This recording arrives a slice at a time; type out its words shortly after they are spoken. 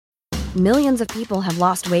Millions of people have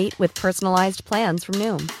lost weight with personalized plans from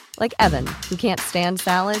Noom. Like Evan, who can't stand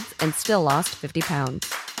salads and still lost 50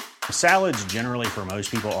 pounds. Salads generally for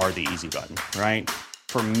most people are the easy button, right?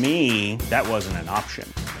 For me, that wasn't an option.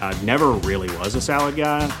 I never really was a salad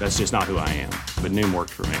guy. That's just not who I am. But Noom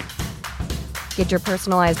worked for me. Get your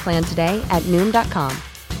personalized plan today at Noom.com.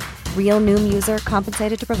 Real Noom user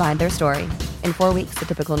compensated to provide their story. In 4 weeks, the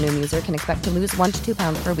typical Noom user can expect to lose 1 to 2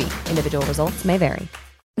 pounds per week. Individual results may vary.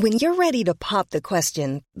 When you're ready to pop the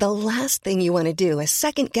question, the last thing you want to do is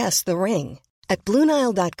second-guess the ring. At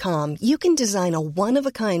BlueNile.com, you can design a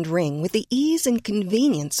one-of-a-kind ring with the ease and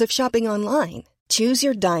convenience of shopping online. Choose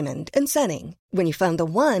your diamond and setting. When you find the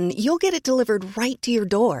one, you'll get it delivered right to your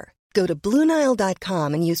door. Go to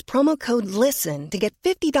BlueNile.com and use promo code LISTEN to get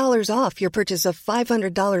 $50 off your purchase of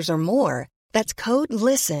 $500 or more. That's code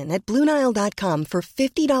LISTEN at BlueNile.com for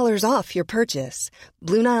 $50 off your purchase.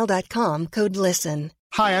 BlueNile.com, code LISTEN.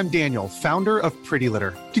 Hi, I'm Daniel, founder of Pretty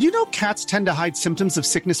Litter. Did you know cats tend to hide symptoms of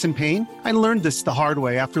sickness and pain? I learned this the hard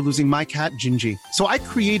way after losing my cat, Gingy. So I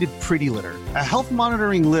created Pretty Litter, a health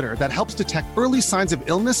monitoring litter that helps detect early signs of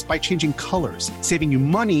illness by changing colors, saving you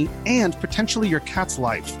money and potentially your cat's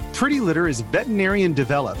life. Pretty Litter is veterinarian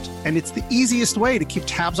developed, and it's the easiest way to keep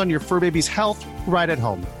tabs on your fur baby's health right at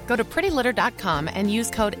home. Go to prettylitter.com and use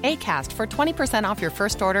code ACAST for 20% off your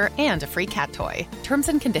first order and a free cat toy. Terms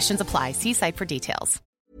and conditions apply. See site for details.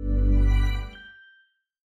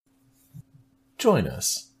 Join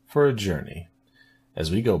us for a journey as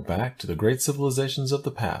we go back to the great civilizations of the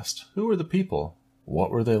past. Who were the people? What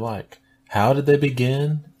were they like? How did they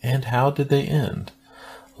begin? And how did they end?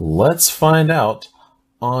 Let's find out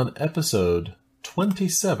on episode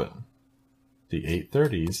 27, the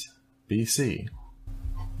 830s BC.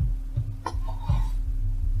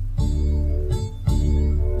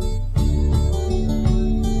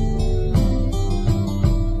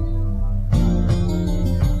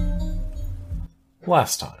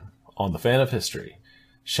 Last time, on the Fan of History,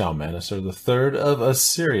 Shalmaneser III of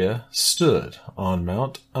Assyria stood on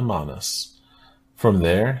Mount Amanus. From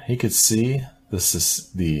there, he could see the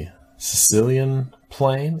Sicilian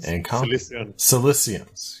plain and Cilician,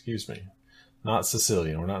 excuse me, not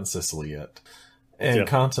Sicilian. We're not in Sicily yet. And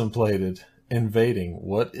contemplated invading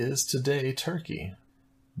what is today Turkey.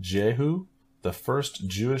 Jehu, the first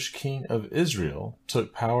Jewish king of Israel,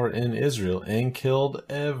 took power in Israel and killed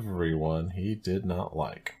everyone he did not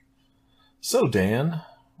like. So, Dan,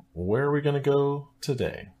 where are we going to go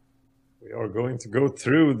today? We are going to go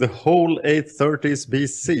through the whole 830s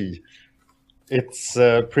BC. It's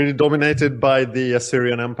pretty dominated by the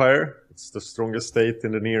Assyrian Empire. It's the strongest state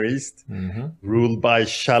in the Near East, ruled by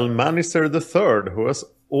Shalmaneser III, who has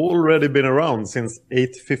already been around since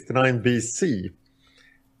 859 BC.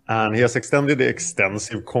 And he has extended the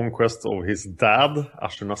extensive conquest of his dad,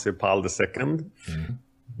 Ashurnasirpal II.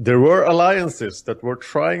 There were alliances that were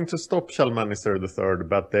trying to stop Shalmaneser III,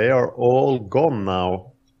 but they are all gone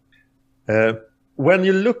now. When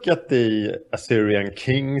you look at the Assyrian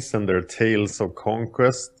kings and their tales of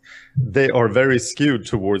conquest, they are very skewed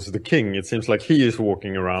towards the king. It seems like he is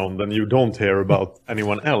walking around and you don't hear about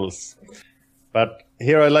anyone else. But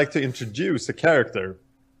here I'd like to introduce a character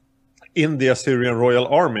in the Assyrian royal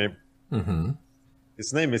army.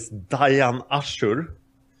 His name is Dayan Ashur.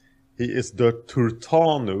 He is the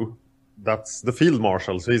Turtanu, that's the field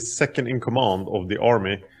marshal, so he's second in command of the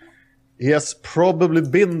army. He has probably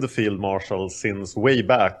been the field marshal since way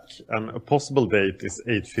back, and a possible date is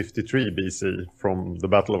 853 BC from the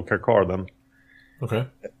Battle of Karkar. Okay.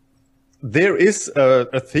 There is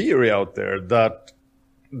a theory out there that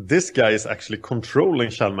this guy is actually controlling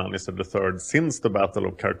Shalmaneser III since the Battle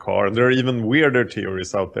of Karkar, and there are even weirder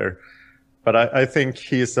theories out there. But I think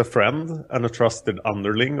he is a friend and a trusted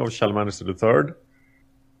underling of Shalmaneser III.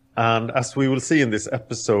 And as we will see in this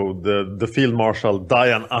episode, the Field Marshal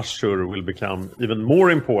Dayan Ashur will become even more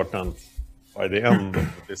important by the end of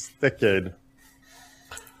this decade.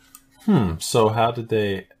 So how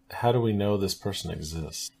do we know this person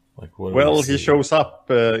exists? Well, he shows up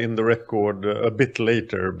in the record a bit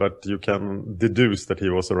later, but you can deduce that he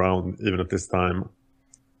was around even at this time.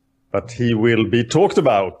 But he will be talked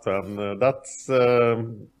about, and that's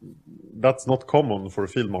not common for a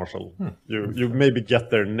field marshal. You maybe get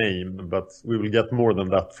their name, but we will get more than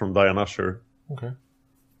that from Dayan Ashur. Okay.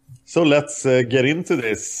 So let's get into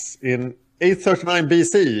this. In 839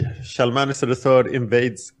 BC, Shalmaneser III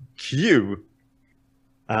invades Q.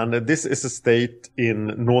 And this is a state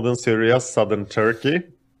in northern Syria, southern Turkey.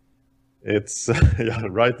 It's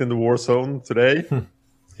right in the war zone today.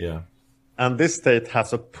 Yeah. And this state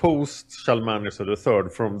has opposed Shalmaneser III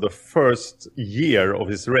from the first year of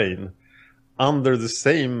his reign under the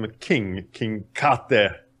same king, King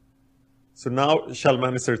Kate. So now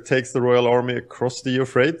Shalmaneser takes the royal army across the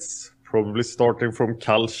Euphrates, probably starting from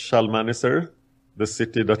Kal Shalmaneser, the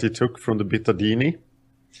city that he took from the Bitadini.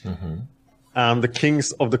 Mm-hmm. And the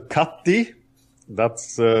kings of the Kati,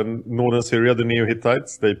 that's northern Syria, the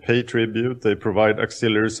Neo-Hittites, they pay tribute, they provide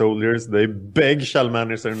auxiliary soldiers, they beg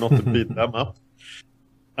Shalmaneser not to beat them up.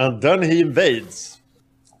 And then he invades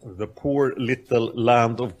the poor little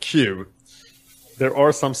land of Q. There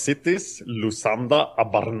are some cities, Lusanda,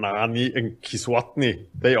 Abarnani, and Kiswatni.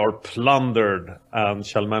 They are plundered, and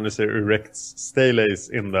Shalmaneser erects steles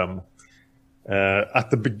in them. Erects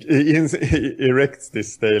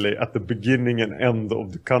this stele at the beginning and end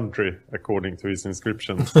of the country, according to his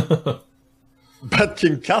inscriptions. But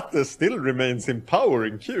King Kate still remains in power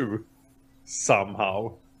in Q,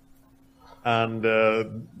 somehow. And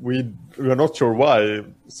we are not sure why.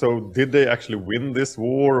 So did they actually win this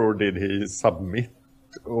war, or did he submit,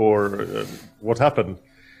 or what happened?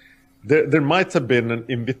 There might have been an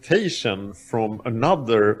invitation from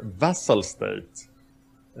another vassal state,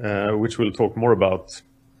 which we'll talk more about.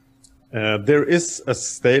 There is a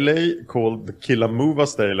stele called the Kilamuva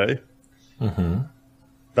stele, mm-hmm.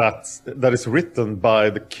 that is written by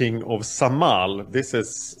the king of Samal. This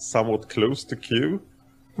is somewhat close to Q.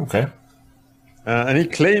 Okay. And he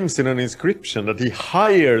claims in an inscription that he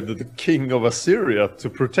hired the king of Assyria to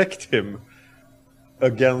protect him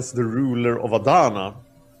against the ruler of Adana.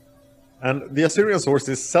 And the Assyrian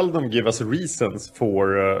sources seldom give us reasons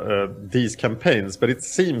for these campaigns, but it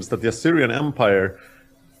seems that the Assyrian Empire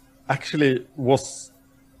actually was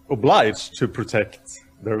obliged to protect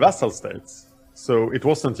their vassal states. So it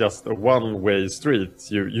wasn't just a one-way street.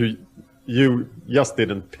 You just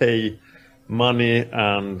didn't pay money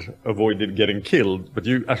and avoided getting killed, but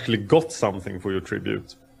you actually got something for your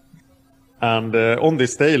tribute. And on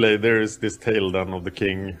this stele, there is this tale then of the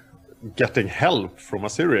king getting help from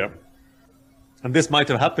Assyria. And this might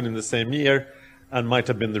have happened in the same year, and might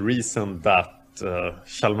have been the reason that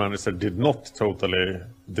Shalmaneser did not totally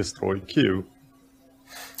destroy Q.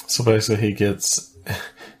 So basically he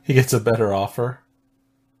gets a better offer.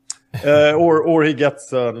 Or he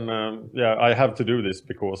gets I have to do this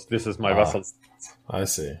because this is my vassal. I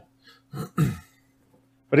see.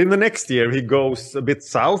 But in the next year, he goes a bit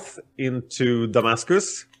south into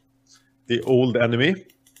Damascus, the old enemy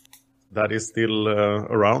that is still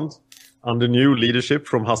around, under new leadership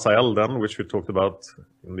from Hazael then, which we talked about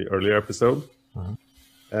in the earlier episode. Mm-hmm.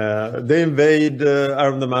 They invade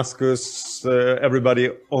Aram Damascus. Everybody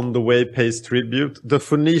on the way pays tribute. The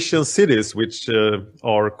Phoenician cities, which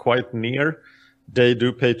are quite near, they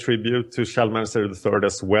do pay tribute to Shalmaneser III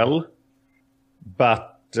as well. But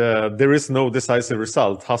there is no decisive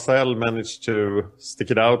result. Hazael managed to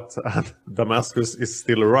stick it out, and Damascus is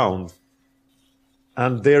still around.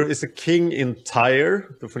 And there is a king in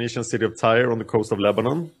Tyre, the Phoenician city of Tyre on the coast of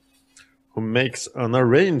Lebanon, who makes an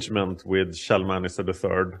arrangement with Shalmaneser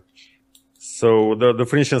III. So the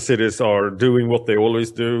Phoenician cities are doing what they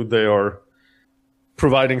always do. They are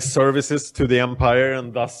providing services to the empire,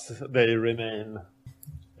 and thus they remain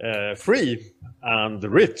free and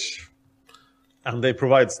rich. And they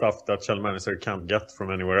provide stuff that Shalmaneser can't get from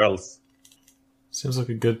anywhere else. Seems like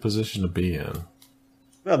a good position to be in.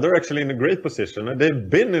 Yeah, they're actually in a great position. And they've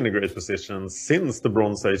been in a great position since the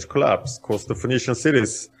Bronze Age collapsed, because the Phoenician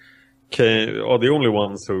cities are the only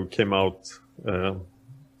ones who came out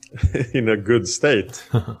in a good state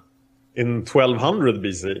in 1200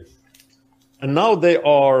 BC. And now they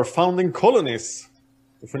are founding colonies.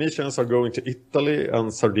 The Phoenicians are going to Italy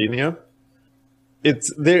and Sardinia.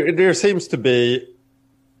 There seems to be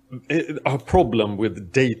a problem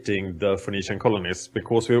with dating the Phoenician colonies,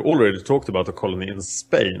 because we've already talked about a colony in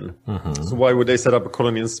Spain. Mm-hmm. So why would they set up a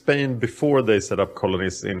colony in Spain before they set up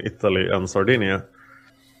colonies in Italy and Sardinia?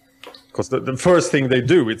 Because the first thing they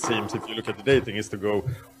do, it seems, if you look at the dating, is to go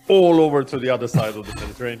all over to the other side of the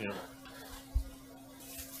Mediterranean.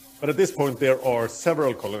 But at this point, there are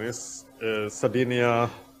several colonies. Sardinia,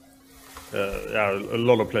 a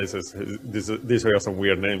lot of places. These are some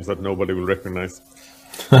weird names that nobody will recognize.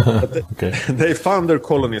 They found their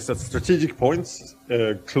colonies at strategic points,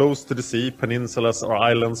 close to the sea, peninsulas or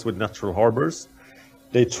islands with natural harbors.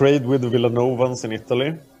 They trade with the Villanovans in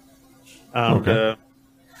Italy. And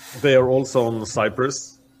they are also on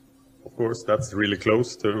Cyprus. Of course, that's really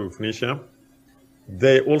close to Phoenicia.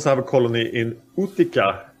 They also have a colony in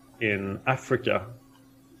Utica in Africa.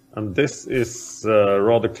 And this is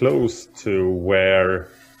rather close to where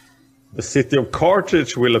the city of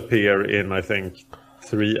Carthage will appear in, I think,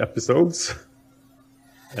 3 episodes.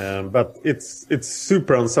 But it's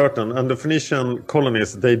super uncertain, and the Phoenician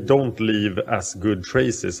colonies, they don't leave as good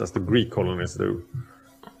traces as the Greek colonies do.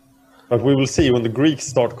 But we will see when the Greeks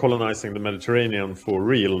start colonizing the Mediterranean for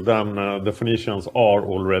real, then the Phoenicians are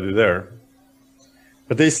already there.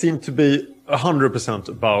 But they seem to be 100%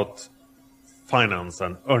 about finance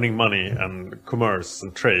and earning money and commerce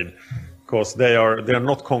and trade, because they are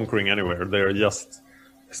not conquering anywhere. They are just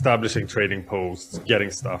establishing trading posts,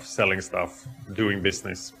 getting stuff, selling stuff, doing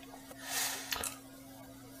business.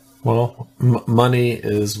 Well, money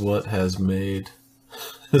is what has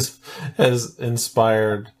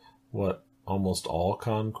inspired what, almost all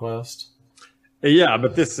conquest? Yeah,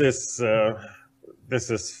 but this is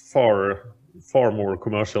far more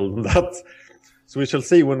commercial than that. So we shall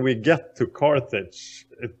see when we get to Carthage.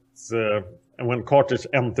 And when Carthage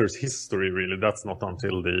enters history, really, that's not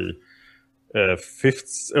until the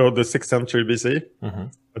 6th century BC. Mm-hmm.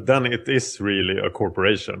 But then it is really a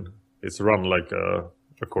corporation. It's run like a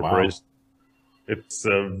corporation. Wow. It's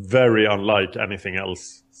very unlike anything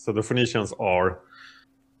else. So the Phoenicians are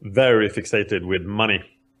very fixated with money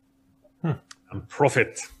and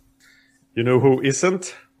profit. You know who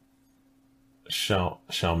isn't?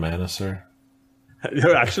 Shalmaneser.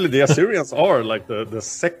 Actually, the Assyrians are like the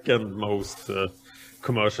second most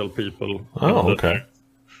commercial people. Oh, okay.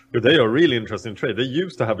 But they are really interested in trade. They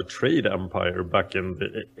used to have a trade empire back in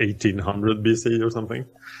the 1800 BC or something.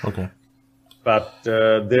 Okay. But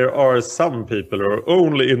there are some people who are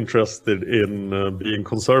only interested in being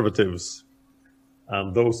conservatives.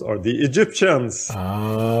 And those are the Egyptians.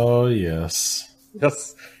 Oh, yes.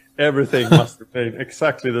 Yes, everything must remain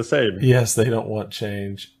exactly the same. Yes, they don't want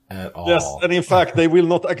change at all. Yes, and in fact, they will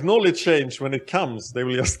not acknowledge change when it comes. They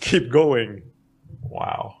will just keep going.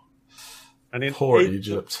 Wow. And in poor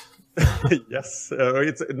Egypt. Yes,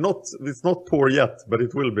 it's not poor yet, but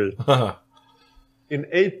it will be. In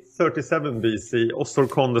 837 BC,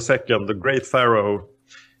 Ostorkon II, the great pharaoh,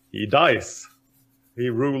 he dies. He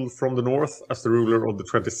ruled from the north as the ruler of the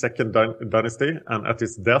 22nd dynasty, and at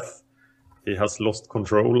his death, he has lost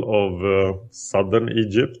control of southern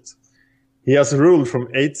Egypt. He has ruled from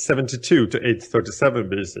 872 to 837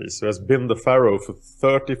 BC, so has been the pharaoh for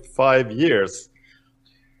 35 years.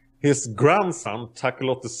 His grandson,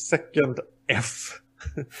 Takelot II F,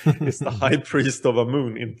 is the high priest of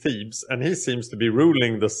Amun in Thebes, and he seems to be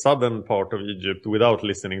ruling the southern part of Egypt without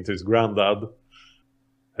listening to his granddad.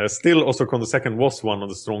 Still, Ostorkon II was one of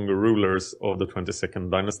the stronger rulers of the 22nd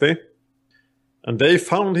dynasty. And they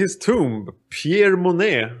found his tomb. Pierre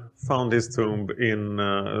Monet found his tomb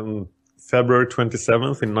in February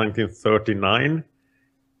 27th in 1939.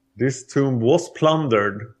 This tomb was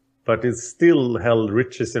plundered, but it still held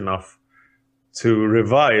riches enough to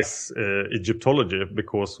revise Egyptology,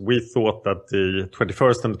 because we thought that the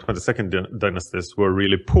 21st and the 22nd dynasties were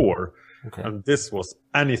really poor. Okay. And this was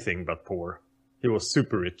anything but poor. He was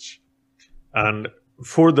super rich. And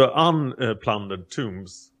for the unplundered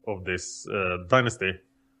tombs of this dynasty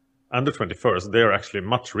and the 21st, they are actually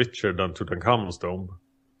much richer than Tutankhamun's tomb.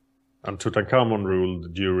 And Tutankhamun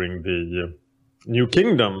ruled during the New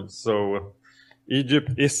Kingdom, so Egypt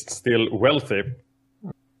is still wealthy.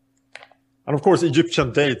 And of course,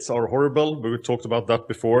 Egyptian dates are horrible. We talked about that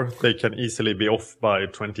before. They can easily be off by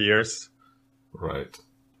 20 years. Right.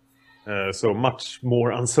 So much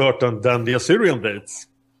more uncertain than the Assyrian dates.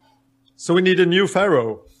 So we need a new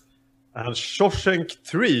pharaoh. And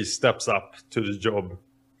Shoshenq III steps up to the job.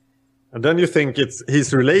 And then you think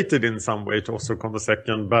he's related in some way to Ostorkon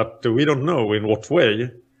II, but we don't know in what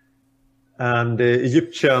way. And the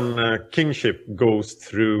Egyptian kingship goes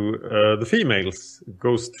through the females,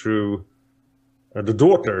 goes through the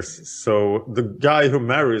daughters. So the guy who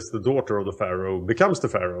marries the daughter of the pharaoh becomes the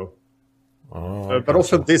pharaoh. Oh, but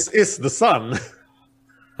often this is the son.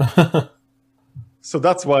 So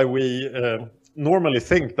that's why we normally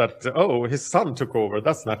think that, his son took over.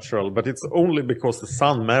 That's natural. But it's only because the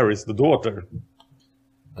son marries the daughter.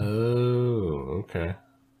 Oh, okay.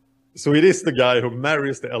 So it is the guy who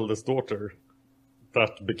marries the eldest daughter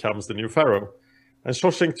that becomes the new pharaoh. And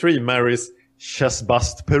Shoshenq III marries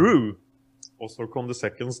Sheshbast Peru, Ostorkon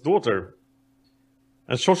II's daughter.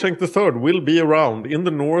 And Shoshenq III will be around. In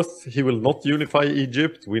the north, he will not unify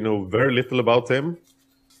Egypt. We know very little about him.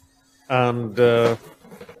 And,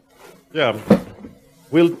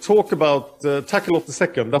 we'll talk about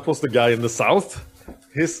Takelot II. That was the guy in the south.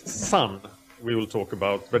 His son we will talk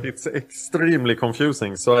about. But it's extremely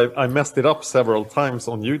confusing. So I messed it up several times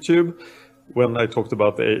on YouTube when I talked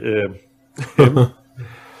about him.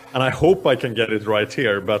 And I hope I can get it right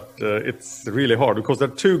here. But it's really hard because there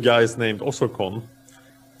are two guys named Ostorkon.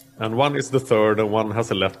 and one is the third, and one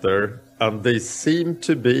has a letter, and they seem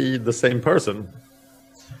to be the same person.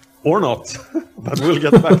 Or not, but we'll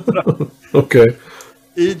get back to that. Okay.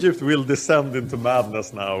 Egypt will descend into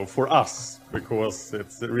madness now for us, because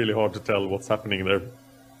it's really hard to tell what's happening there.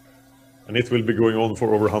 And it will be going on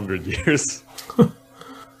for over 100 years.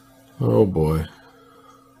 Oh boy.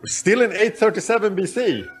 We're still in 837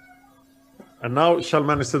 BC. And now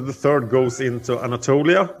Shalmaneser III goes into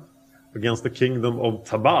Anatolia against the kingdom of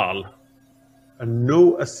Tabal. And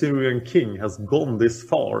no Assyrian king has gone this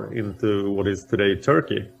far into what is today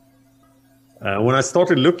Turkey. When I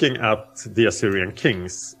started looking at the Assyrian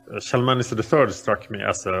kings, Shalmaneser III struck me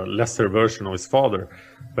as a lesser version of his father.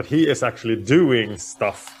 But he is actually doing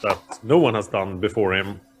stuff that no one has done before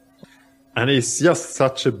him. And he's just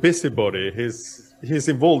such a busybody. He's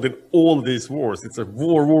involved in all these wars. It's a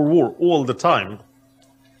war all the time.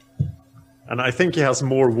 And I think he has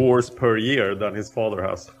more wars per year than his father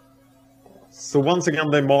has. So once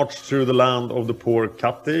again, they march through the land of the poor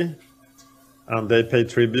Kati. And they pay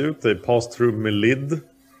tribute. They pass through Melid.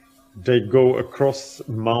 They go across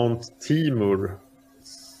Mount Timur,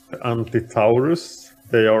 Antitaurus.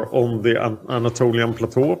 They are on the Anatolian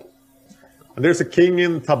plateau. And there's a king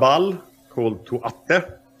in Tabal called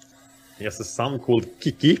Tuatte. He has a son called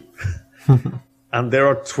Kiki. And there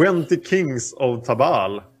are 20 kings of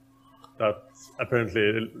Tabal that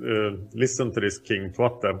apparently listen to this king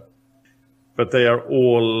Tuatte. But they are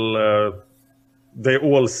all... They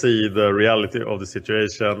all see the reality of the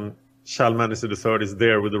situation. Shalmaneser III is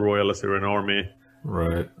there with the Royal Assyrian Army.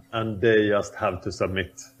 Right. And they just have to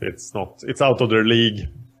submit. It's out of their league.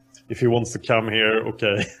 If he wants to come here,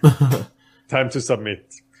 okay. Time to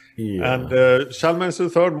submit. Yeah. And Shalmaneser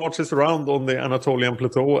III marches around on the Anatolian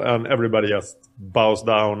plateau, and everybody just bows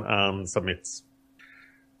down and submits.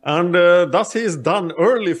 And thus he is done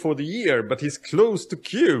early for the year, but he's close to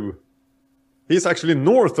Q. He's actually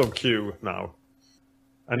north of Q now.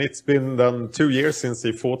 And it's been then 2 years since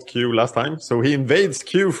he fought Q last time. So he invades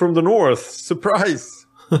Q from the north. Surprise!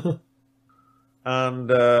 And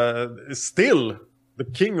still, the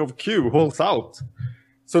king of Q holds out.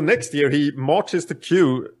 So next year he marches to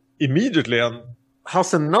Q immediately and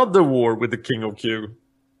has another war with the king of Q.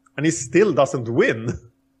 And he still doesn't win.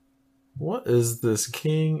 What is this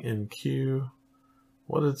king in Q?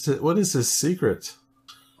 What is his secret?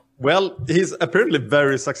 Well, he's apparently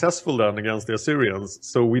very successful then against the Assyrians,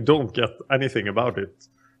 so we don't get anything about it.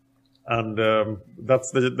 And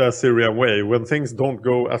that's the Assyrian way. When things don't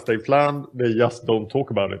go as they planned, they just don't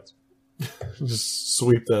talk about it. Just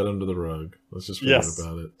sweep that under the rug. Let's just forget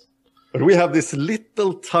about it. But we have this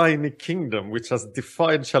little tiny kingdom which has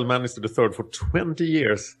defied Shalmaneser III for 20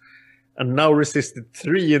 years and now resisted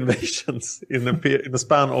 3 invasions in the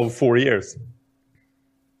span of 4 years.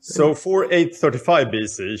 So for 835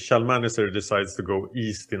 BC, Shalmaneser decides to go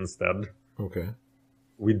east instead. Okay.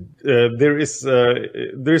 There is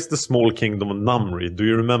the small kingdom of Namri. Do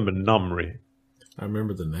you remember Namri? I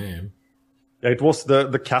remember the name. Yeah, it was the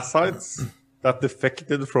Kassites that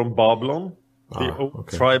defected from Babylon. The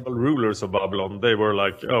tribal rulers of Babylon. They were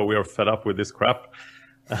like, oh, we are fed up with this crap.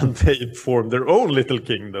 And they formed their own little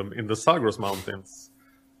kingdom in the Zagros Mountains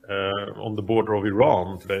on the border of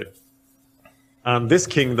Iran today. And this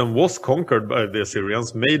kingdom was conquered by the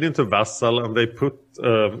Assyrians, made into vassal, and they put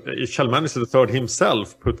Shalmaneser III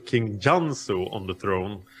himself put King Jansu on the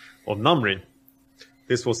throne of Namri.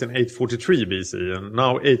 This was in 843 BC, and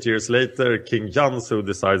now 8 years later, King Jansu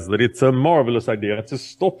decides that it's a marvelous idea to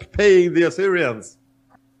stop paying the Assyrians.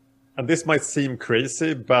 And this might seem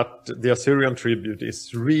crazy, but the Assyrian tribute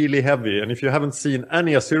is really heavy, and if you haven't seen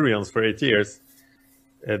any Assyrians for 8 years,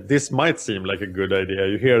 this might seem like a good idea.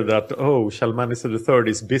 You hear that, Shalmaneser III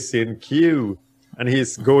is busy in Q, and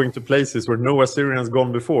he's going to places where no Assyrian's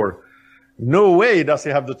gone before. No way does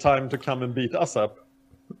he have the time to come and beat us up.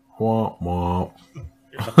 Womp womp.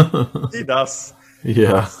 Yeah, he does.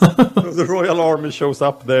 Yeah. So the royal army shows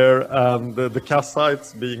up there, and the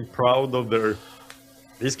Kassites, being proud of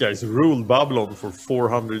these guys ruled Babylon for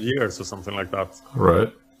 400 years or something like that.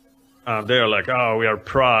 Right. And they're like, we are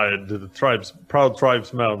proud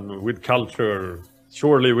tribesmen with culture.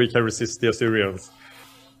 Surely we can resist the Assyrians.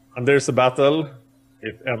 And there's a battle.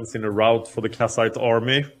 It ends in a rout for the Kassite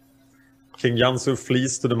army. King Jansu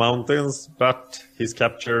flees to the mountains, but he's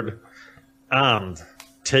captured and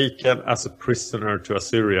taken as a prisoner to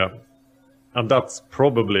Assyria. And that's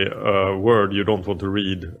probably a word you don't want to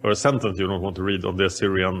read, or a sentence you don't want to read on the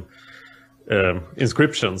Assyrian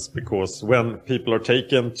inscriptions, because when people are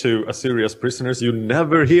taken to Assyria as prisoners, you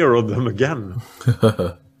never hear of them again.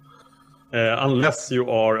 Unless you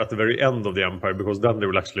are at the very end of the empire, because then they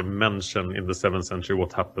will actually mention in the 7th century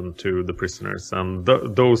what happened to the prisoners. And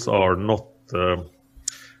those are not...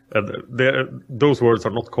 those words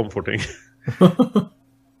are not comforting.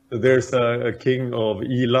 There's a king of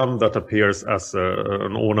Elam that appears as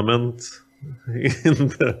an ornament in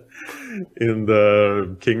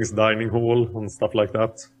the king's dining hall and stuff like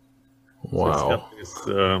that. Wow.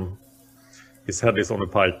 So his head is on a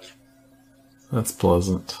pike. That's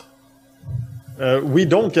pleasant. We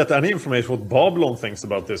don't get any information what Babylon thinks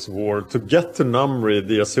about this war. To get to Namri,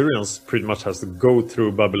 the Assyrians pretty much has to go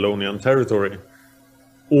through Babylonian territory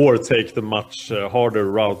or take the much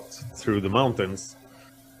harder route through the mountains.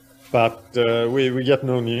 But we get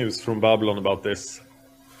no news from Babylon about this.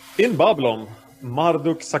 In Babylon,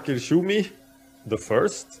 Marduk-Sakir-Shumi the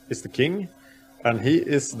First is the king, and he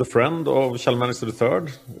is the friend of Shalmaneser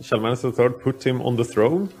III. Shalmaneser III put him on the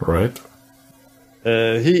throne. Right.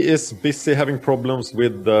 He is busy having problems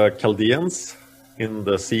with the Chaldeans in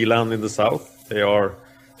the sea land in the south. They are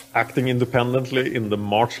acting independently in the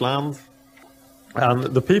marshland. And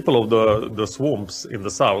the people of the swamps in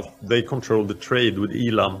the south, they control the trade with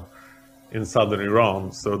Elam in southern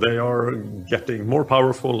Iran. So they are getting more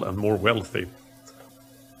powerful and more wealthy.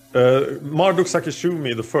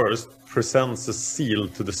 Marduk-Sakir-Shumi the First presents a seal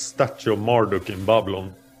to the statue of Marduk in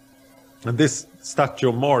Babylon. And this statue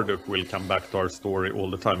of Marduk will come back to our story all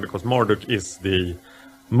the time, because Marduk is the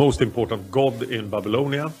most important god in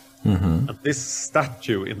Babylonia. Mm-hmm. And this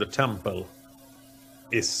statue in the temple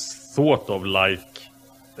is thought of like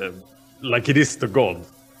it is the god.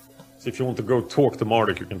 So if you want to go talk to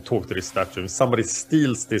Marduk, you can talk to this statue. If somebody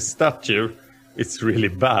steals this statue, it's really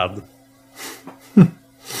bad.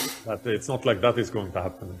 But it's not like that is going to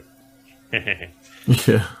happen.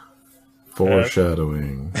 Yeah.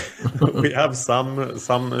 Foreshadowing. We have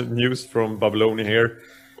some news from Babylonia here.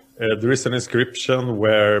 There is an inscription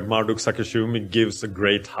where Marduk-Sakir-Shumi gives a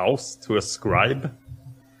great house to a scribe.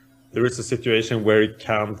 There is a situation where he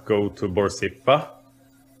can't go to Borsippa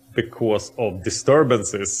because of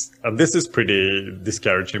disturbances. And this is pretty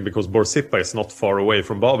discouraging, because Borsippa is not far away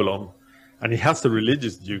from Babylon. And he has the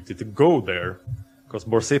religious duty to go there, because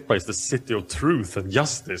Borsippa is the city of truth and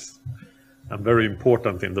justice, and very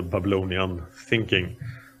important in the Babylonian thinking.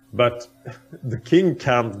 But the king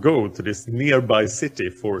can't go to this nearby city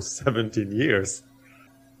for 17 years.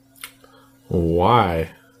 Why?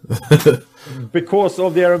 Because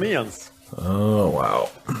of the Arameans. Oh, wow.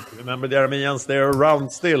 Remember, the Arameans, they are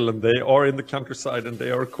around still, and they are in the countryside, and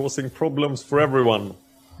they are causing problems for everyone.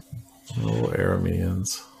 Oh,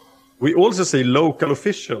 Arameans. We also see local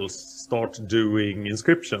officials start doing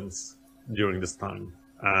inscriptions during this time.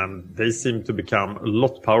 And they seem to become a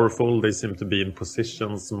lot powerful. They seem to be in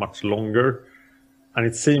positions much longer. And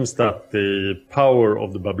it seems that the power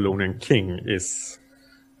of the Babylonian king is,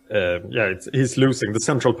 he's losing. The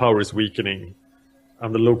central power is weakening,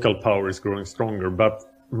 and the local power is growing stronger. But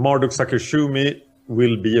Marduk-Sakir-Shumi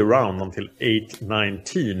will be around until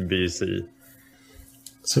 819 BC.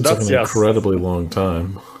 Seems like an incredibly long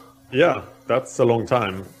time. Yeah, that's a long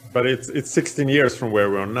time. But it's 16 years from where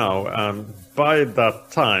we are now, and by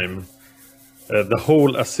that time, the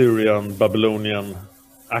whole Assyrian-Babylonian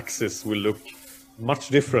axis will look much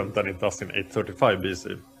different than it does in 835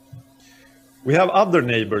 BC. We have other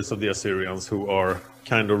neighbors of the Assyrians who are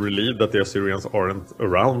kind of relieved that the Assyrians aren't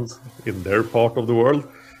around in their part of the world.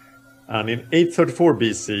 And in 834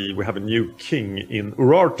 BC, we have a new king in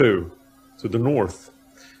Urartu, to the north,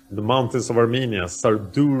 in the mountains of Armenia.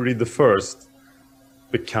 Sarduri I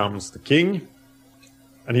becomes the king,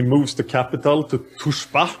 and he moves the capital to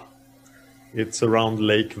Tushpa. It's around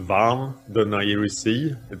Lake Van, the Nairi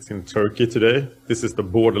Sea. It's in Turkey today. This is the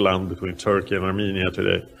borderland between Turkey and Armenia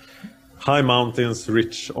today. High mountains,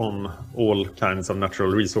 rich on all kinds of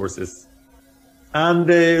natural resources. And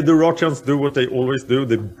the Urartians do what they always do.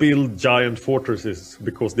 They build giant fortresses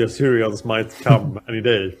because the Assyrians might come any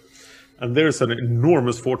day. And there's an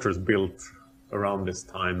enormous fortress built around this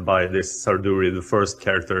time by this Sarduri, the first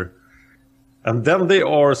character. And then they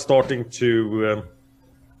are starting to...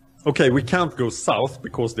 okay, we can't go south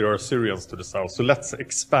because there are Assyrians to the south, so let's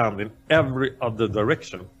expand in every other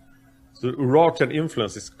direction. So Urartian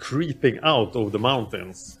influence is creeping out of the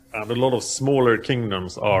mountains, and a lot of smaller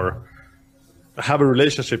kingdoms have a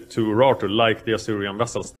relationship to Urartu, like the Assyrian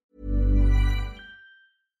vassals.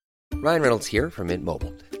 Ryan Reynolds here from Mint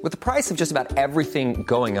Mobile. With the price of just about everything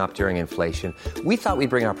going up during inflation, we thought we'd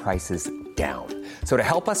bring our prices down. So to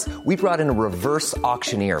help us, we brought in a reverse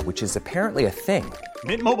auctioneer, which is apparently a thing.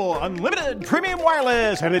 Mint Mobile Unlimited Premium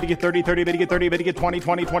Wireless. How to get 30, 30, bit to get 30, bit to get 20,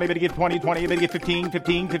 20, 20, bit to get 20, 20, bit to get 15,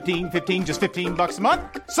 15, 15, 15, just $15 a month?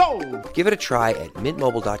 Sold! Give it a try at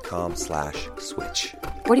mintmobile.com/switch.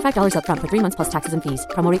 $45 up front for 3 months plus taxes and fees.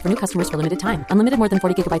 Promo rate for new customers for limited time. Unlimited more than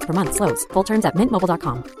 40 gigabytes per month. Slows full terms at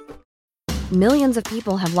mintmobile.com. Millions of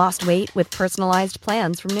people have lost weight with personalized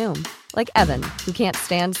plans from Noom. Like Evan, who can't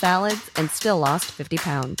stand salads and still lost 50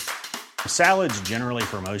 pounds. Salads generally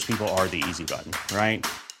for most people are the easy button, right?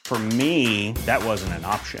 For me, that wasn't an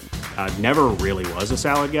option. I never really was a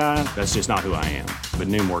salad guy. That's just not who I am. But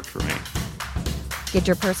Noom worked for me. Get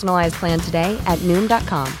your personalized plan today at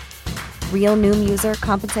Noom.com. Real Noom user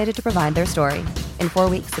compensated to provide their story. In 4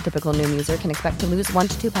 weeks, the typical Noom user can expect to lose 1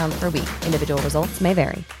 to 2 pounds per week. Individual results may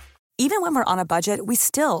vary. Even when we're on a budget, we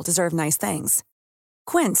still deserve nice things.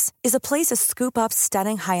 Quince is a place to scoop up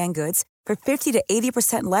stunning high-end goods for 50 to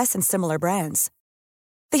 80% less than similar brands.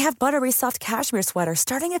 They have buttery soft cashmere sweaters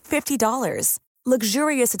starting at $50,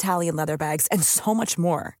 luxurious Italian leather bags, and so much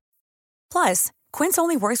more. Plus, Quince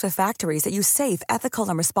only works with factories that use safe, ethical,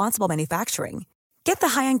 and responsible manufacturing. Get the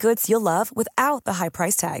high-end goods you'll love without the high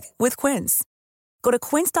price tag with Quince. Go to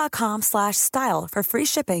quince.com/style for free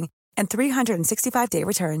shipping and 365-day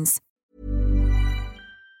returns.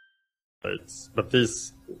 But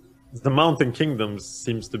the mountain kingdoms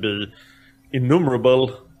seems to be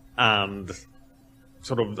innumerable and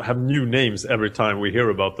sort of have new names every time we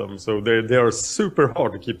hear about them. So they are super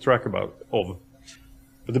hard to keep track of.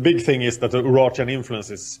 But the big thing is that the Urartian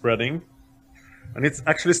influence is spreading. And it's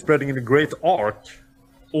actually spreading in a great arc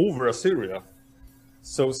over Assyria.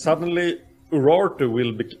 So suddenly Urartu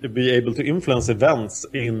will be able to influence events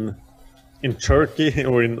in Turkey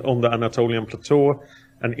or on the Anatolian plateau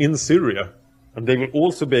and in Syria. And they will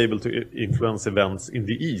also be able to influence events in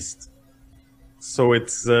the east. So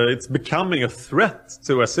it's becoming a threat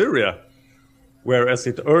to Assyria, whereas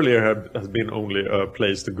it earlier has been only a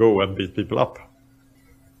place to go and beat people up.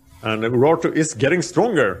 And Urartu is getting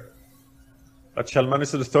stronger. But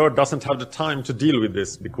Shalmaneser III doesn't have the time to deal with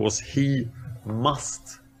this because he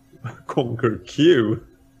must conquer Q.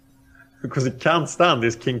 Because he can't stand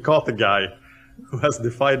this King Kate guy who has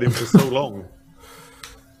defied him for so long.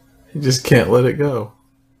 He just can't let it go.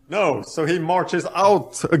 No, so he marches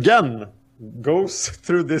out again, goes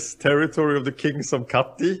through this territory of the kings of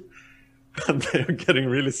Kati, and they are getting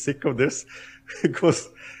really sick of this because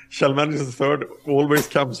Shalmaneser III always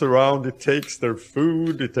comes around. He takes their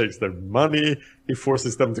food, he takes their money, he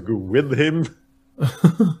forces them to go with him.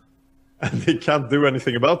 And they can't do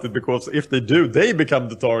anything about it because if they do, they become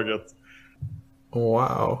the target.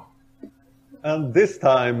 Wow. And this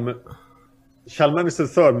time, Shalmaneser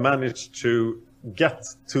III managed to get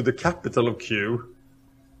to the capital of Q,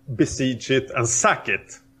 besiege it, and sack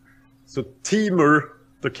it. So Timur,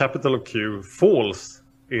 the capital of Q, falls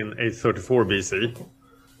in 834 BC.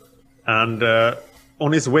 And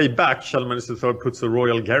on his way back, Shalmaneser III puts a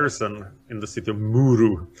royal garrison in the city of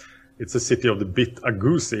Muru. It's a city of the Bit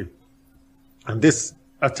Agusi. And this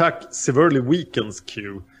attack severely weakens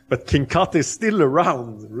Q. But King Kati is still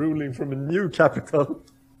around, ruling from a new capital.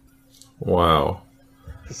 Wow.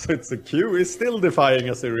 So it's a Q is still defying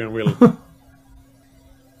Assyrian will.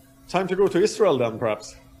 Time to go to Israel then,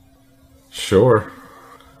 perhaps. Sure.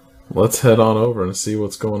 Let's head on over and see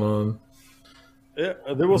what's going on. Yeah,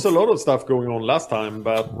 there was a lot of stuff going on last time,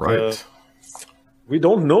 but right. We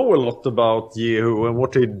don't know a lot about Jehu and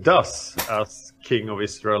what he does as king of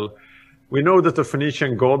Israel. We know that the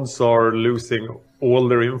Phoenician gods are losing all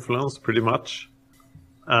their influence, pretty much.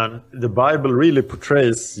 And the Bible really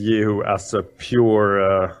portrays Jehu as a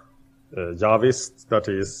pure Yahwist, that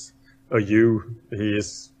is a Jew. He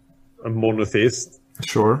is a monotheist.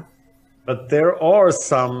 Sure. But there are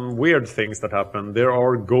some weird things that happen. There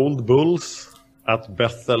are gold bulls at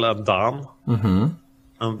Bethel and Dan. Mm-hmm.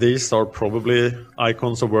 And these are probably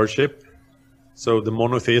icons of worship. So the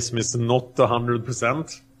monotheism is not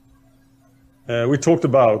 100%. We talked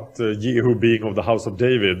about Jehu being of the house of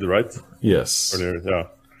David, right? Yes. Earlier,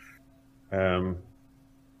 yeah.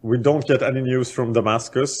 We don't get any news from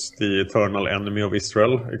Damascus, the eternal enemy of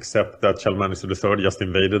Israel, except that Shalmaneser III just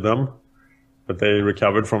invaded them. But they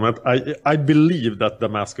recovered from it. I believe that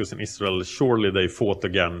Damascus and Israel, surely they fought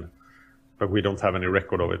again. But we don't have any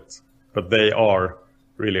record of it. But they are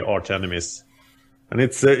really arch enemies. And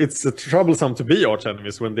it's troublesome to be arch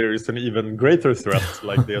enemies when there is an even greater threat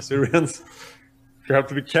like the Assyrians. You have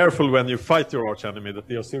to be careful when you fight your arch enemy that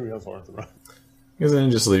the Assyrians aren't around. Because then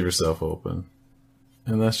you just leave yourself open.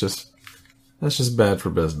 And that's just bad for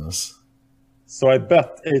business. So I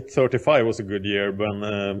bet 835 was a good year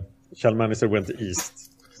when Shalmaneser went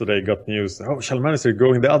east. So they got news. Oh, Shalmaneser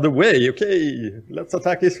going the other way. Okay, let's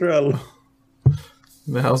attack Israel.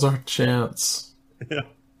 Now's our chance.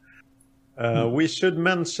 Yeah. We should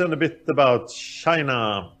mention a bit about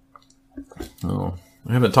China. Oh,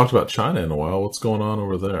 I haven't talked about China in a while. What's going on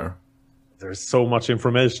over there? There's so much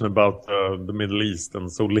information about the Middle East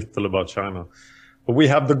and so little about China. But we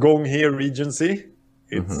have the Gonghe Regency.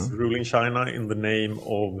 It's ruling China in the name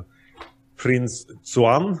of Prince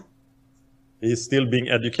Xuan. He's still being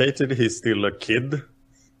educated. He's still a kid.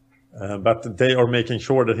 But they are making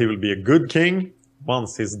sure that he will be a good king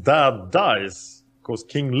once his dad dies. Because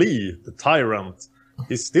King Li, the tyrant,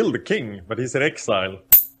 he's still the king, but he's in exile.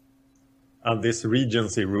 And this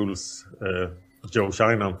regency rules Zhou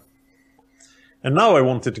China. And now I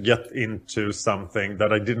wanted to get into something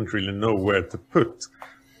that I didn't really know where to put.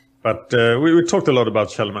 But we talked a lot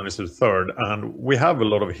about Shalmaneser III, and we have a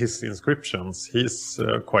lot of his inscriptions. He's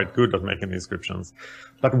quite good at making inscriptions.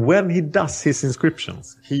 But when he does his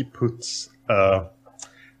inscriptions, he puts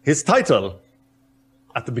his title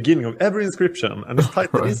at the beginning of every inscription. And his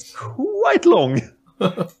title is quite long.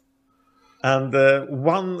 And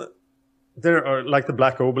there are, like the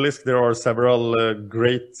Black Obelisk, there are several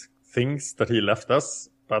great things that he left us,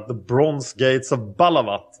 but the bronze gates of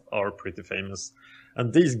Balavat are pretty famous.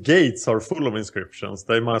 And these gates are full of inscriptions.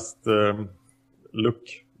 They must look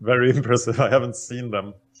very impressive. I haven't seen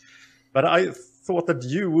them. But I thought that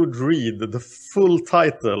you would read the full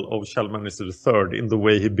title of Shalmaneser III in the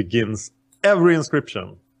way he begins every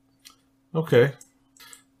inscription. Okay.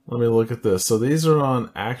 Let me look at this. So these are on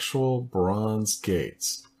actual bronze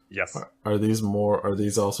gates. Yes. Are these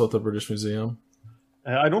also at the British Museum?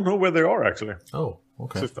 I don't know where they are, actually. Oh,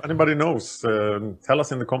 okay. So if anybody knows, tell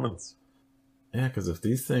us in the comments. Yeah, because if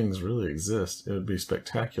these things really exist, it would be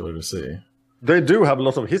spectacular to see. They do have a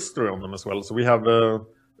lot of history on them as well. So we have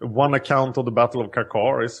one account of the Battle of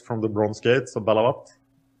Karkar is from the Bronze Gates of Balavat.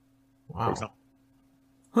 Wow.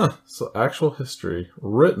 Huh. So actual history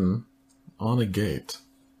written on a gate.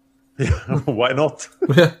 Yeah, why not?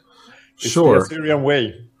 Yeah, sure. It's the Assyrian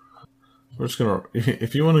way. We're just gonna.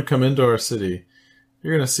 If you want to come into our city,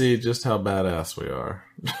 you're gonna see just how badass we are.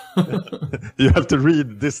 You have to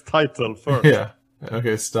read this title first. Yeah.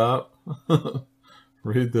 Okay. Stop.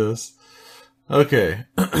 Read this. Okay.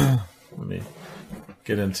 Let me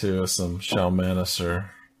get into some Shalmaneser.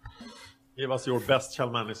 Give us your best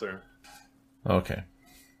Shalmaneser. Okay.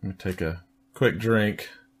 Let me take a quick drink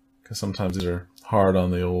because sometimes these are hard on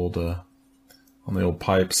the old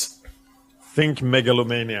pipes. Think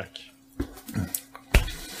megalomaniac. Let's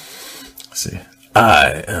see.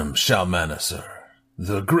 I am Shalmaneser,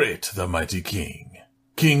 the great, the mighty king,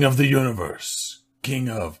 king of the universe, king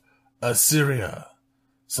of Assyria,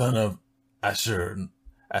 son of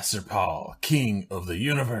Ashurpal, king of the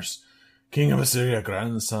universe, king of Assyria,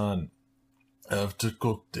 grandson of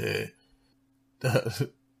Tukulti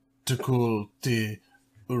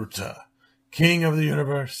Urta, king of the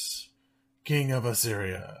universe, king of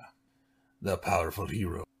Assyria, the powerful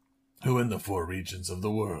hero, who in the 4 regions of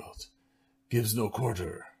the world gives no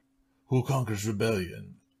quarter, who conquers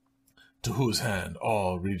rebellion, to whose hand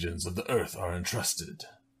all regions of the earth are entrusted,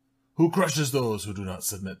 who crushes those who do not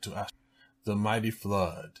submit to Ashur, the mighty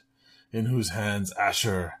flood, in whose hands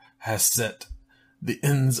Ashur has set the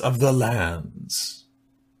ends of the lands,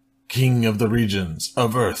 king of the regions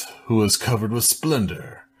of earth, who is covered with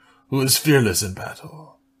splendor, who is fearless in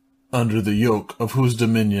battle, under the yoke of whose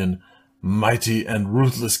dominion mighty and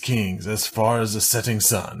ruthless kings as far as the setting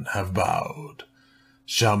sun have bowed.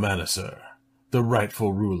 Shalmaneser, the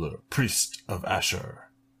rightful ruler, priest of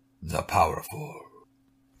Ashur, the powerful.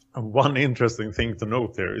 And one interesting thing to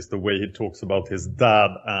note here is the way he talks about his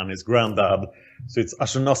dad and his granddad. So it's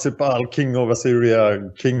Ashurnasirpal, king of Assyria,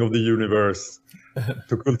 king of the universe.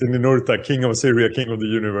 Tukulti-Ninurta, king of Assyria, king of the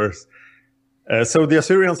universe. So the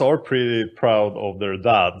Assyrians are pretty proud of their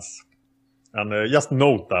dads. And just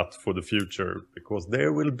note that for the future, because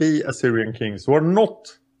there will be Assyrian kings who are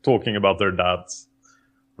not talking about their dads.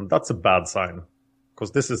 And that's a bad sign,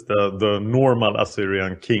 because this is the normal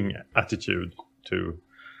Assyrian king attitude to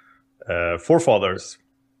forefathers.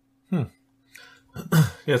 Yeah,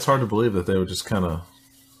 it's hard to believe that they would just kind of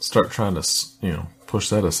start trying to, push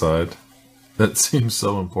that aside. That seems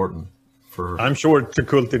so important. I'm sure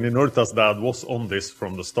Tukulti-Ninurta's dad was on this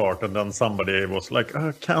from the start, and then somebody was like,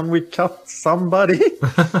 can we cut somebody?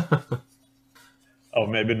 Oh,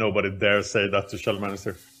 maybe nobody dare say that to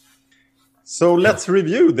Shalmaneser. So let's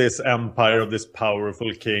review this empire of this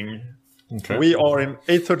powerful king. Okay. We are in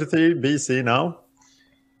 833 BC now.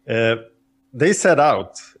 They set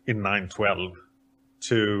out in 912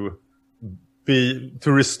 to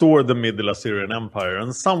to restore the Middle Assyrian Empire.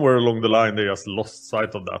 And somewhere along the line, they just lost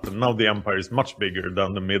sight of that. And now the empire is much bigger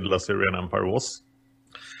than the Middle Assyrian Empire was.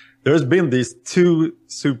 There's been these two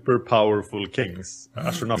super powerful kings,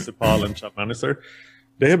 Ashurnasirpal and Shalmaneser.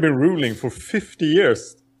 They have been ruling for 50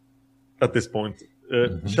 years at this point.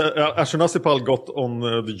 Ashurnasirpal got on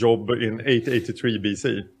the job in 883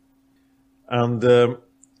 BC. And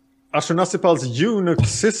Ashurnasirpal's eunuch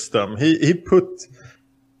system,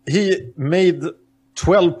 he made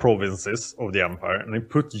 12 provinces of the empire, and he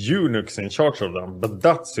put eunuchs in charge of them. But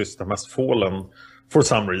that system has fallen for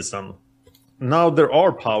some reason. Now there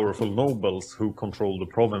are powerful nobles who control the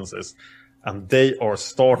provinces, and they are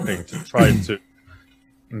starting to try to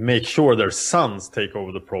make sure their sons take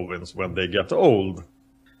over the province when they get old.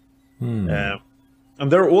 And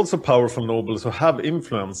there are also powerful nobles who have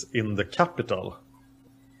influence in the capital,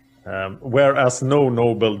 whereas no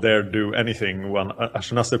noble dare do anything when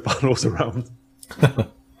Ashurnasirpal was around.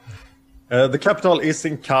 The capital is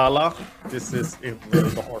in Kala. This is in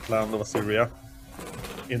the heartland of Assyria,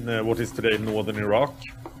 in what is today northern Iraq.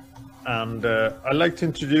 And I'd like to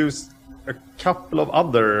introduce a couple of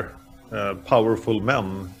other powerful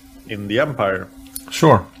men in the empire.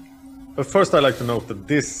 Sure. But first I'd like to note that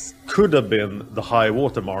this could have been the high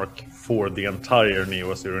watermark for the entire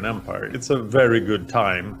Neo-Assyrian Empire. It's a very good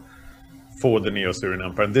time for the Neo-Assyrian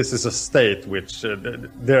Empire. And this is a state which,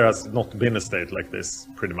 there has not been a state like this,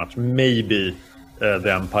 pretty much. Maybe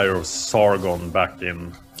the Empire of Sargon back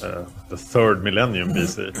in the 3rd millennium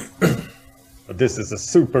BC. But this is a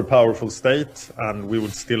super powerful state, and we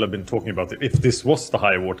would still have been talking about it if this was the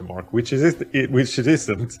high watermark, which it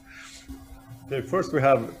isn't. Okay, first we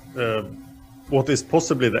have what is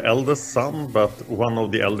possibly the eldest son, but one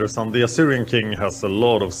of the elder sons. The Assyrian king has a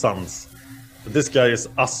lot of sons. This guy is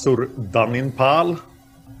Assur-Daninpal,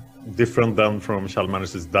 different than from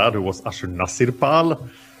Shalmaneser's dad, who was Ashurnasirpal.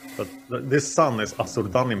 But this son is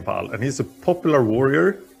Assur-Daninpal, and he's a popular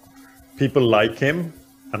warrior. People like him,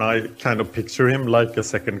 and I kind of picture him like a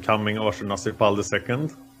second coming of Ashurnasirpal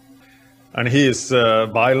II. And he is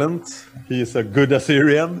violent. He is a good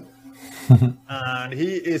Assyrian. And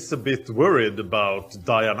he is a bit worried about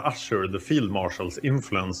Dayan Ashur, the field marshal's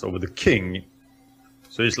influence over the king.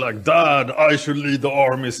 So he's like, Dad, I should lead the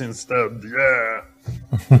armies instead. Yeah.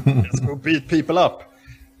 Let's go beat people up.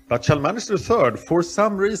 But Shalmaneser III, for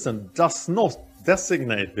some reason, does not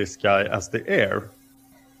designate this guy as the heir.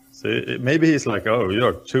 So maybe he's like, oh,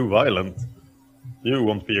 you're too violent. You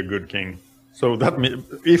won't be a good king. So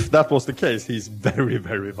if that was the case, he's very,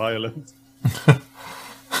 very violent.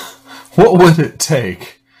 What would it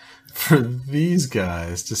take for these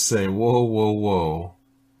guys to say, whoa, whoa, whoa,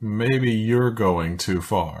 maybe you're going too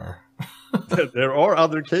far? There are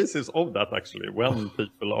other cases of that, actually, when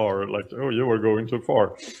people are like, oh, you are going too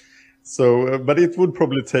far. So, but it would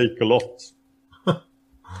probably take a lot.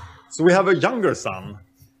 So we have a younger son,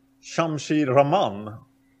 Shamshir Raman.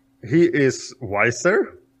 He is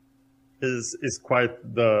wiser. He's quite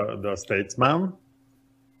the statesman.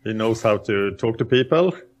 He knows how to talk to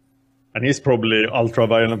people. And he's probably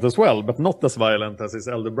ultra-violent as well, but not as violent as his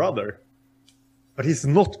elder brother. But he's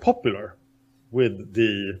not popular with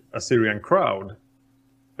the Assyrian crowd.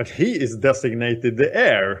 But he is designated the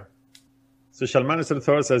heir. So Shalmaneser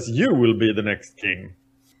III says, you will be the next king.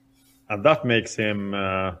 And that makes him...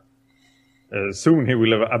 soon he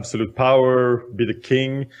will have absolute power, be the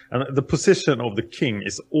king. And the position of the king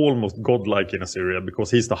is almost godlike in Assyria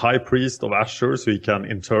because he's the high priest of Ashur, so he can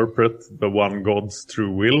interpret the one God's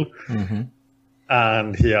true will. Mm-hmm.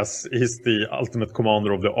 And he's the ultimate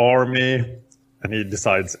commander of the army, and he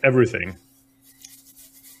decides everything.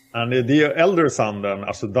 And the elder son then,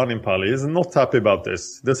 Assur-Daninpal, is not happy about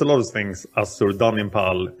this. There's a lot of things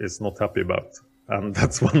Assur-Daninpal is not happy about. And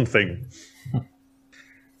that's one thing.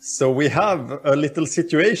 So we have a little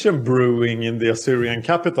situation brewing in the Assyrian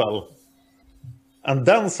capital. And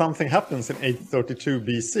then something happens in 832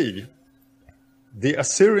 BC. The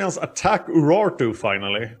Assyrians attack Urartu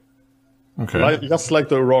finally. Okay. Just like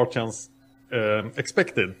the Urartians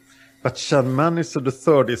expected. But Shalmaneser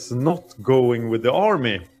III is not going with the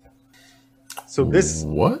army. So this...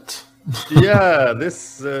 What? Yeah,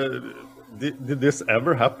 this... did this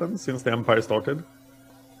ever happen since the empire started?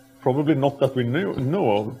 Probably not that we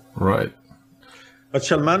know of. Right. But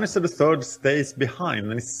Shalmaneser III stays behind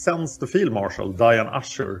and he sends the field marshal, Dayan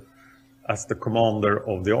Ashur, as the commander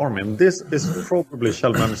of the army. And this is probably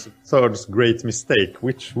Shalmaneser III's great mistake,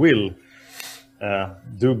 which will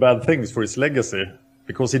do bad things for his legacy.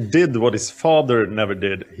 Because he did what his father never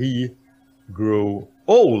did. He grew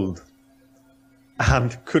old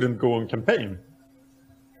and couldn't go on campaign.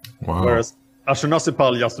 Wow. Whereas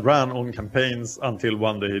Ashurnasirpal just ran on campaigns until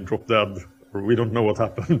one day he dropped dead. Or we don't know what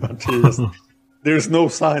happened, but there is no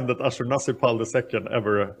sign that Ashurnasirpal II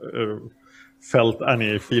ever felt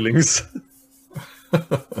any feelings.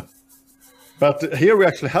 But here we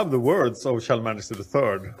actually have the words of Shalmaneser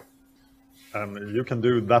III. And you can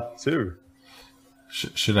do that too.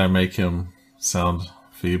 Should I make him sound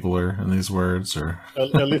feebler in these words? Or a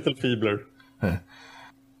little feebler.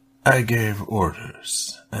 I gave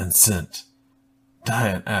orders and sent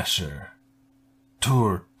Dayan Ashur,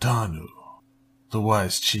 Tur Danu, the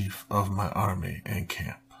wise chief of my army and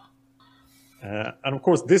camp. And of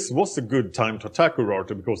course, this was a good time to attack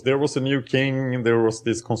Urartu because there was a new king, there was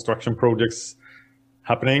these construction projects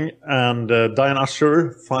happening, and Dayan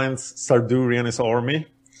Ashur finds Sarduri and his army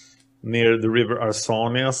near the river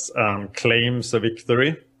Arsanias and claims a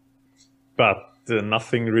victory. But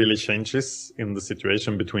nothing really changes in the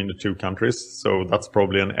situation between the two countries, so that's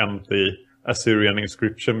probably an empty Assyrian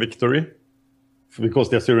inscription victory, because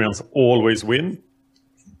the Assyrians always win.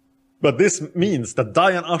 But this means that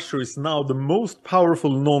Dayan Ashur is now the most powerful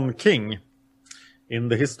non-king in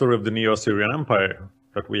the history of the Neo-Assyrian Empire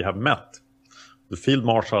that we have met. The field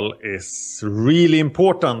marshal is really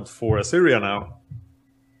important for Assyria now.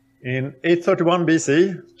 In 831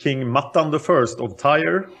 BC, King Matan I of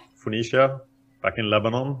Tyre, Phoenicia, back in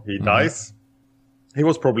Lebanon, he dies. He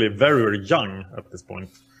was probably very, very young at this point,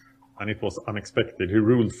 and it was unexpected. He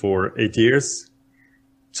ruled for 8 years.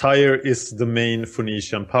 Tyre is the main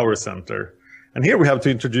Phoenician power center. And here we have to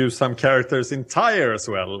introduce some characters in Tyre as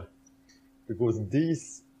well, because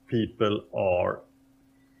these people are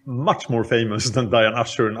much more famous than Dayan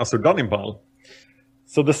Ashur and Assur-Danipal.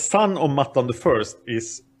 So the son of Matan I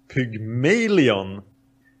is Pygmalion,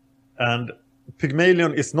 and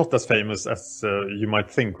Pygmalion is not as famous as you might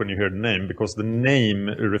think when you hear the name, because the name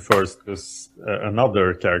refers to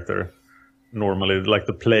another character. Normally, like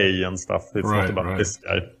the play and stuff. It's not about this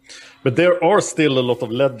guy. But there are still a lot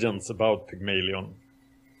of legends about Pygmalion.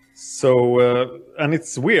 So, and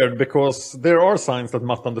it's weird because there are signs that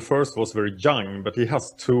Matan I was very young, but he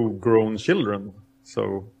has 2 grown children.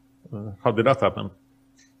 So, how did that happen?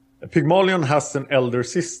 Pygmalion has an elder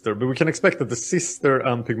sister, but we can expect that the sister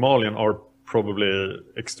and Pygmalion are probably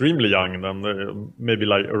extremely young, then maybe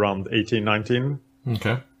like around 18, 19.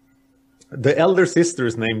 Okay. The elder sister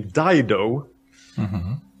is named Dido,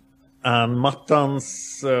 and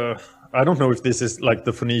Matan's, I don't know if this is like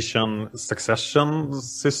the Phoenician succession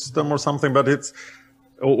system or something, but it's,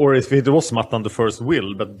 or if it was Matan I's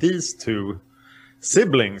will, but these 2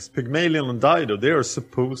 siblings, Pygmalion and Dido, they are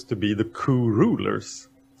supposed to be the co-rulers.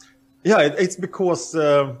 Yeah, it's because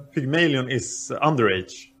Pygmalion is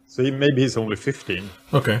underage, so maybe he's only 15.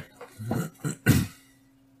 Okay.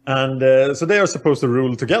 And so they are supposed to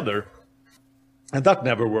rule together. And that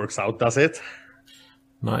never works out, does it?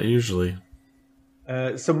 Not usually.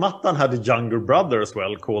 So Matan had a younger brother as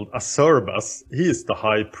well called Asurban. He is the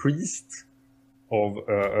high priest of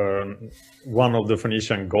one of the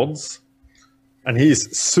Phoenician gods. And he is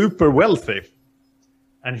super wealthy.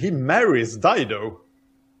 And he marries Dido.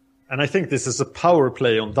 And I think this is a power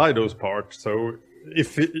play on Dido's part. So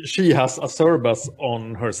if she has Asurban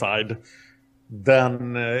on her side,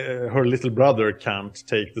 then her little brother can't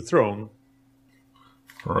take the throne.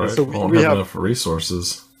 Right. So we have enough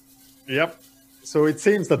resources. Yep. So it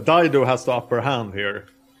seems that Dido has the upper hand here,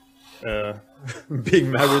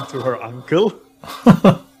 being married to her uncle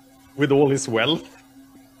with all his wealth.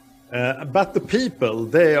 But the people,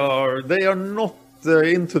 they are not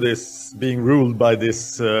into this being ruled by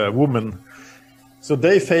this woman. So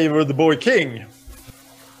they favor the boy king.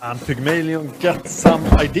 And Pygmalion gets some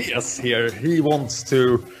ideas here. He wants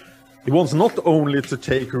not only to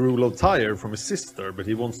take rule of Tyre from his sister, but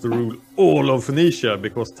he wants to rule all of Phoenicia,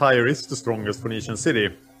 because Tyre is the strongest Phoenician city.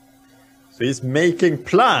 So he's making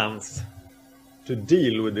plans to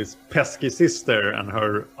deal with this pesky sister and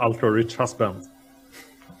her ultra-rich husband.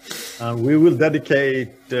 And we will dedicate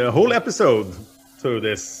a whole episode to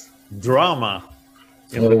this drama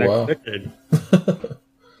in the next decade.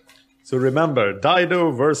 So remember,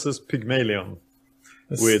 Dido versus Pygmalion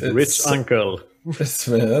with rich uncle.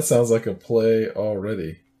 Man, that sounds like a play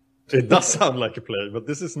already. It does sound like a play, but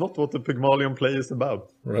this is not what the Pygmalion play is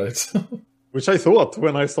about. Right. Which I thought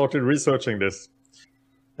when I started researching this.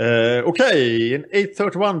 Okay, in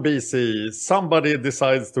 831 BC, somebody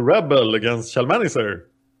decides to rebel against Shalmaneser.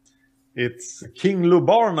 It's King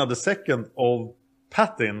Lubarna II of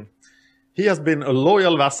Patin. He has been a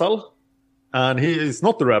loyal vassal, and he is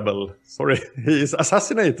not a rebel. Sorry, he is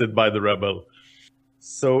assassinated by the rebel.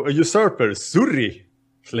 So a usurper, Surri,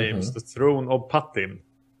 claims the throne of Patin.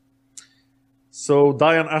 So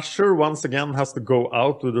Dayan Asher once again has to go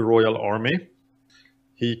out with the royal army.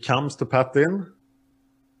 He comes to Patin,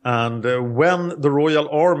 and when the royal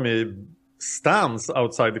army stands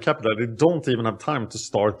outside the capital, they don't even have time to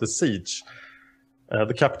start the siege.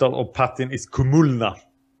 The capital of Patin is Kumulna.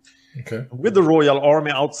 Okay. With the royal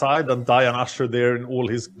army outside and Dayan Asher there in all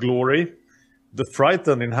his glory, the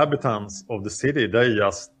frightened inhabitants of the city, they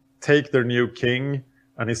just take their new king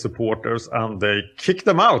and his supporters and they kick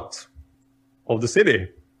them out of the city.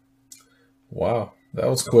 Wow, that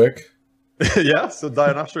was quick. Yeah, so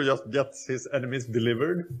Dayan Asher just gets his enemies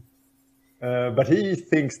delivered. But he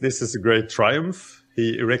thinks this is a great triumph.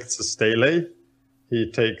 He erects a stele. He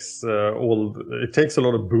takes it takes a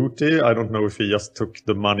lot of booty. I don't know if he just took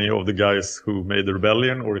the money of the guys who made the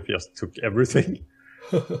rebellion or if he just took everything.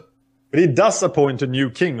 But he does appoint a new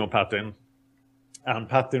king of Patin. And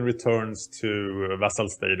Patin returns to vassal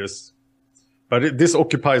status. But this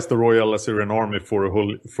occupies the royal Assyrian army for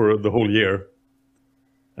the whole year.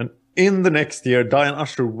 And in the next year, Dayan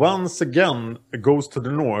Asher once again goes to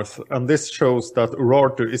the north. And this shows that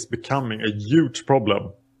Urartu is becoming a huge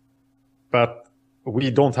problem. But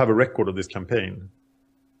we don't have a record of this campaign.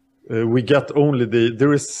 We get only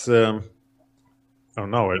there is, I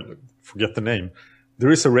forget the name.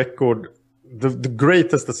 There is a record, the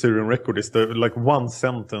greatest Assyrian record is one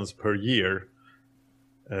sentence per year,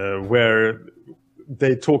 where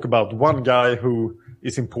they talk about one guy who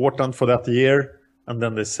is important for that year, and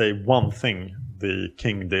then they say one thing the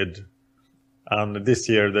king did. And this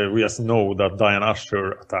year we just know that Dayan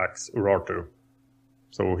Asher attacks Urartu.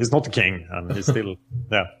 So he's not the king, and he's still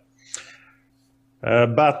there.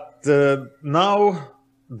 But now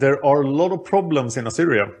there are a lot of problems in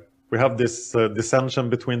Assyria. We have this dissension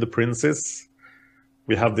between the princes.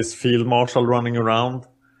 We have this field marshal running around.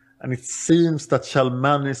 And it seems that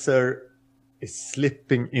Shalmaneser is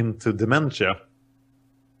slipping into dementia.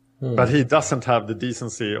 But he doesn't have the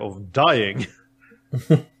decency of dying.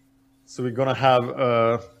 So we're going to have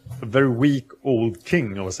a very weak old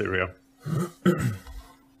king of Assyria.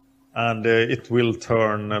 And it will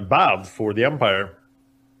turn bad for the empire.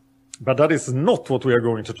 But that is not what we are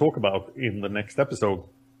going to talk about in the next episode.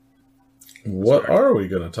 What are we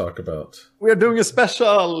going to talk about? We are doing a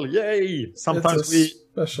special! Yay! Sometimes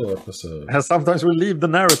special episode. Sometimes we leave the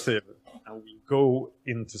narrative and we go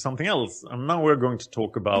into something else. And now we're going to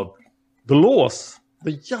talk about the laws,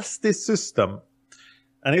 the justice system.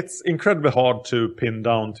 And it's incredibly hard to pin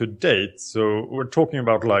down to date. So we're talking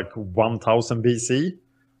about 1000 BC.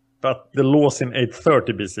 But the laws in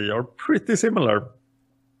 830 BC are pretty similar.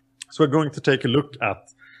 So we're going to take a look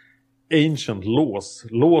at ancient laws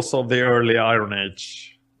of the early Iron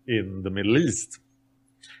Age in the Middle East,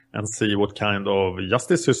 and see what kind of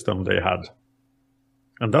justice system they had.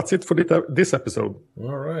 And that's it for this episode.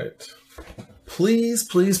 All right. Please,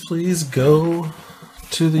 please, please go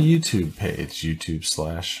to the YouTube page,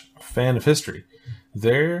 YouTube/Fan of History.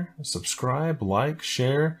 There, subscribe, like,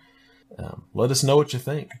 share. Let us know what you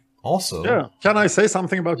think. Also, yeah. Can I say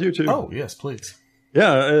something about YouTube? Oh, yes, please.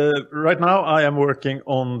 Yeah, right now I am working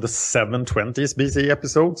on the 720s BC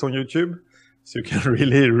episodes on YouTube, so you can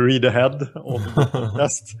really read ahead on the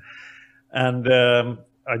podcast. And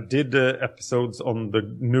I did episodes on the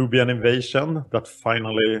Nubian invasion that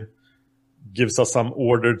finally gives us some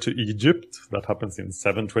order to Egypt. That happens in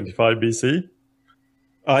 725 BC.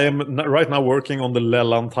 I am right now working on the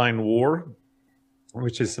Lelantine War,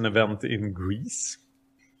 which is an event in Greece.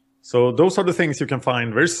 So those are the things you can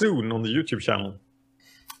find very soon on the YouTube channel.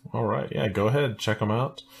 All right. Yeah, go ahead. Check them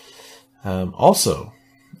out. Also,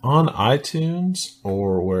 on iTunes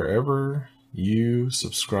or wherever you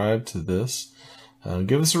subscribe to this,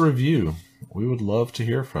 give us a review. We would love to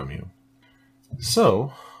hear from you.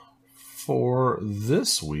 So, for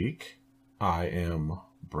this week, I am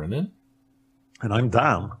Brennan. And I'm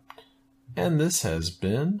Dan. And this has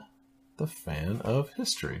been the Fan of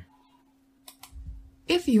History.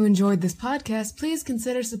 If you enjoyed this podcast, please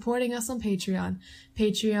consider supporting us on Patreon.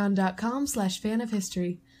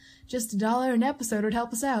 Patreon.com/fanofhistory. Just $1 an episode would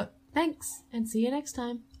help us out. Thanks, and see you next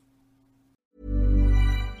time.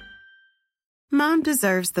 Mom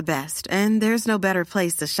deserves the best, and there's no better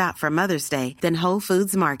place to shop for Mother's Day than Whole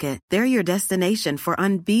Foods Market. They're your destination for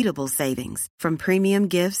unbeatable savings, from premium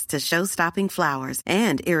gifts to show-stopping flowers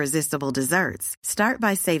and irresistible desserts. Start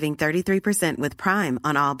by saving 33% with Prime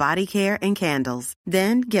on all body care and candles.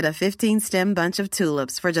 Then get a 15-stem bunch of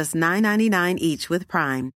tulips for just $9.99 each with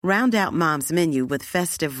Prime. Round out Mom's menu with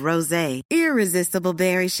festive rosé, irresistible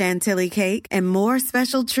berry chantilly cake, and more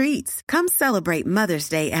special treats. Come celebrate Mother's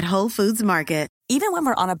Day at Whole Foods Market. Even when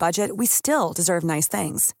we're on a budget, we still deserve nice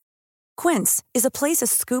things. Quince is a place to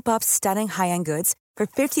scoop up stunning high-end goods for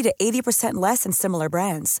 50 to 80% less than similar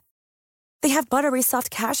brands. They have buttery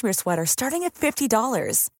soft cashmere sweaters starting at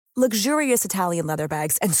 $50, luxurious Italian leather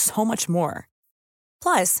bags, and so much more.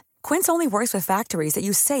 Plus, Quince only works with factories that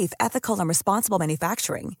use safe, ethical, and responsible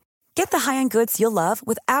manufacturing. Get the high-end goods you'll love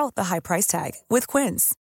without the high price tag with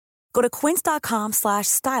Quince. Go to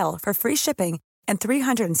quince.com/style for free shipping and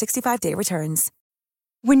 365-day returns.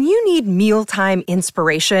 When you need mealtime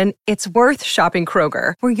inspiration, it's worth shopping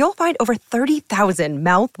Kroger, where you'll find over 30,000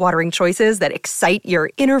 mouth-watering choices that excite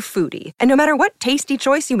your inner foodie. And no matter what tasty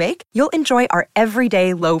choice you make, you'll enjoy our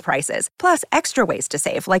everyday low prices, plus extra ways to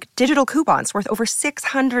save, like digital coupons worth over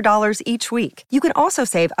 $600 each week. You can also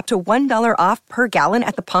save up to $1 off per gallon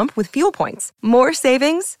at the pump with fuel points. More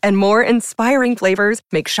savings and more inspiring flavors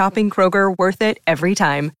make shopping Kroger worth it every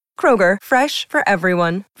time. Kroger, fresh for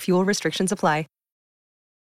everyone. Fuel restrictions apply.